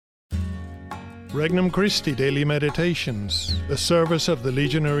Regnum Christi Daily Meditations, the service of the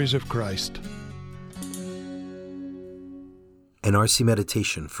Legionaries of Christ. An RC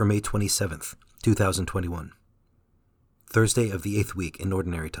Meditation for May 27th, 2021. Thursday of the 8th week in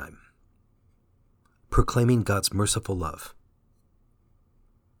Ordinary Time. Proclaiming God's merciful love.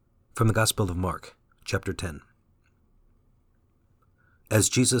 From the Gospel of Mark, chapter 10. As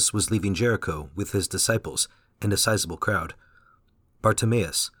Jesus was leaving Jericho with his disciples and a sizable crowd,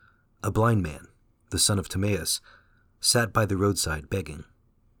 Bartimaeus, a blind man, the son of Timaeus, sat by the roadside begging.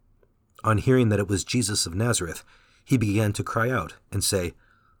 On hearing that it was Jesus of Nazareth, he began to cry out and say,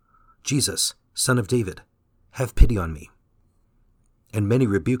 "Jesus, Son of David, have pity on me." And many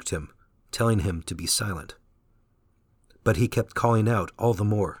rebuked him, telling him to be silent. But he kept calling out all the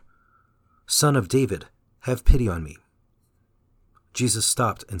more, "Son of David, have pity on me." Jesus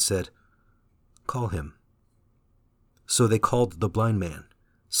stopped and said, "Call him." So they called the blind man,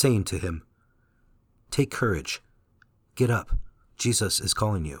 saying to him, "Take courage, get up, Jesus is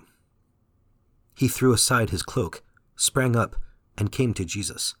calling you." He threw aside his cloak, sprang up, and came to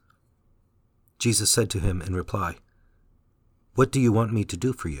Jesus. Jesus said to him in reply, "What do you want me to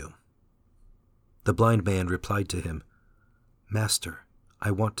do for you?" The blind man replied to him, "Master,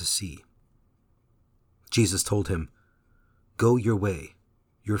 I want to see." Jesus told him, "Go your way,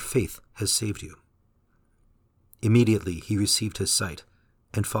 your faith has saved you." Immediately he received his sight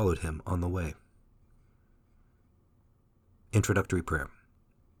and followed him on the way. Introductory Prayer.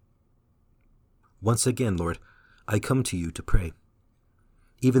 Once again, Lord, I come to you to pray.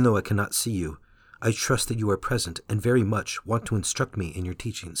 Even though I cannot see you, I trust that you are present and very much want to instruct me in your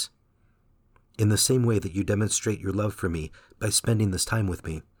teachings. In the same way that you demonstrate your love for me by spending this time with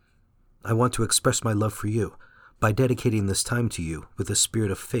me, I want to express my love for you by dedicating this time to you with a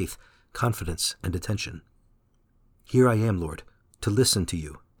spirit of faith, confidence, and attention. Here I am, Lord, to listen to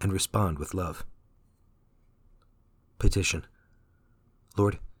you and respond with love. Petition.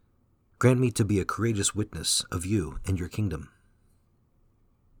 Lord, grant me to be a courageous witness of you and your kingdom.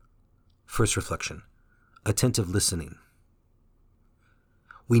 First reflection. Attentive listening.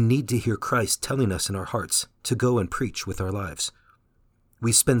 We need to hear Christ telling us in our hearts to go and preach with our lives.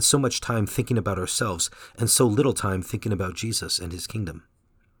 We spend so much time thinking about ourselves and so little time thinking about Jesus and his kingdom.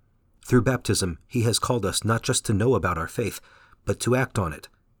 Through baptism, he has called us not just to know about our faith, but to act on it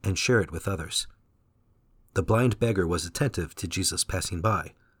and share it with others. The blind beggar was attentive to Jesus passing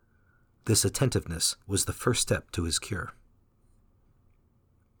by. This attentiveness was the first step to his cure.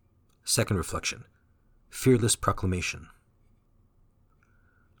 Second reflection. Fearless proclamation.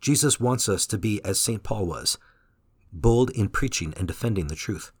 Jesus wants us to be as St. Paul was, bold in preaching and defending the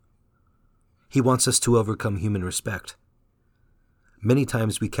truth. He wants us to overcome human respect. Many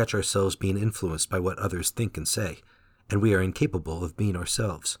times we catch ourselves being influenced by what others think and say, and we are incapable of being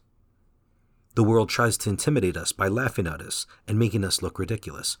ourselves. The world tries to intimidate us by laughing at us and making us look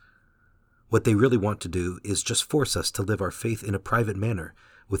ridiculous. What they really want to do is just force us to live our faith in a private manner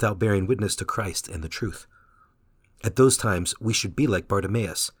without bearing witness to Christ and the truth. At those times, we should be like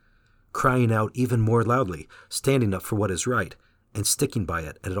Bartimaeus, crying out even more loudly, standing up for what is right, and sticking by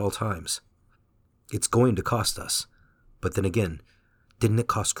it at all times. It's going to cost us, but then again, didn't it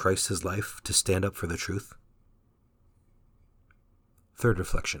cost Christ his life to stand up for the truth? Third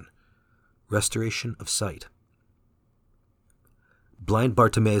reflection. Restoration of sight. Blind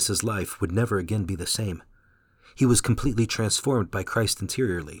Bartimaeus' life would never again be the same. He was completely transformed by Christ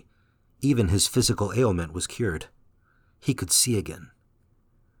interiorly. Even his physical ailment was cured. He could see again.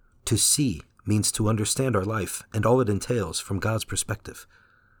 To see means to understand our life and all it entails from God's perspective.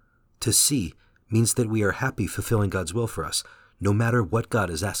 To see means that we are happy fulfilling God's will for us, no matter what God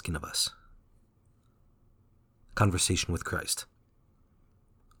is asking of us. Conversation with Christ.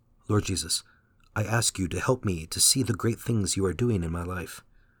 Lord Jesus, I ask you to help me to see the great things you are doing in my life.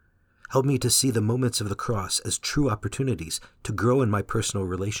 Help me to see the moments of the cross as true opportunities to grow in my personal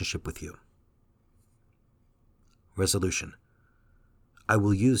relationship with you. Resolution. I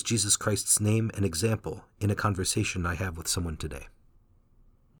will use Jesus Christ's name and example in a conversation I have with someone today.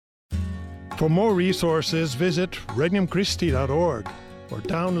 For more resources, visit regnumchristi.org or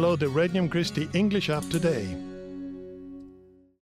download the Regnum Christi English app today.